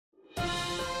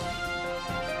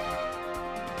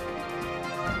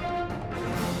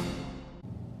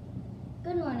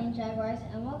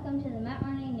welcome to the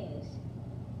MMN News.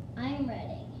 I am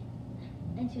Redding,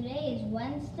 and today is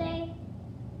Wednesday,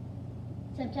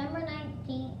 September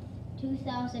 19th,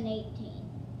 2018.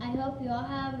 I hope you all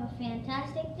have a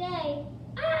fantastic day.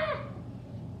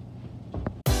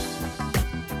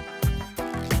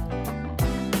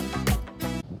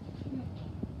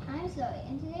 I'm Zoe,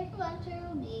 and today for lunch there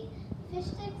will be fish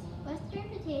sticks, western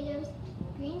potatoes,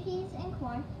 green peas and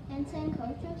corn, and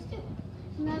sancocho soup.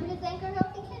 Remember to thank our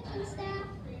healthy kitchen staff.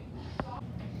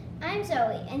 I'm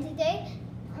Zoe, and today,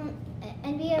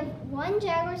 we have one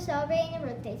Jaguar celebrating a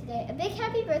birthday today. A big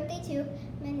happy birthday to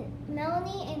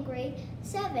Melanie in grade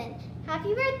 7.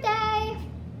 Happy birthday!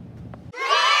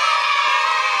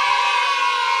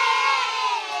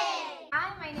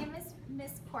 Hi, my name is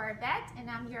Miss Corbett, and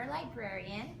I'm your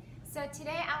librarian. So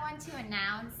today I want to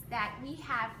announce that we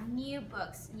have new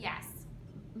books. Yes,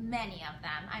 many of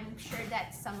them. I'm sure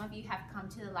that some of you have come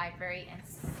to the library and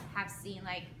have seen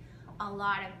like a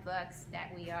lot of books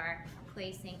that we are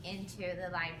placing into the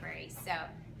library. So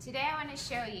today I want to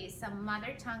show you some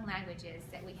mother tongue languages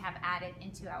that we have added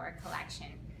into our collection.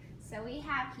 So we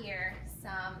have here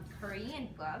some Korean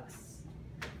books.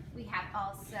 We have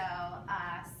also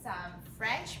some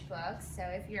French books. So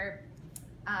if you're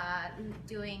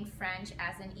doing French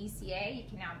as an ECA, you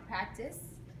can now practice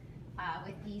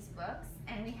with these books.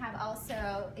 And we have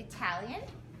also Italian.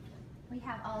 We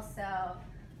have also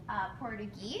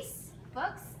Portuguese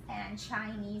books and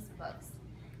Chinese books.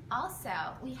 Also,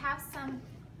 we have some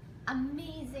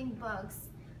amazing books.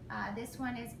 This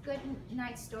one is Good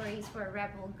Night Stories for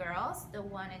Rebel Girls, the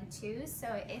 1 and 2.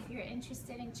 So if you're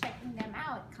interested in checking them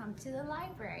out, come to the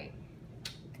library.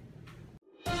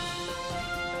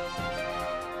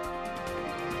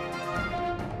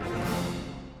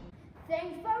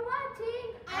 Thanks for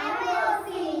watching!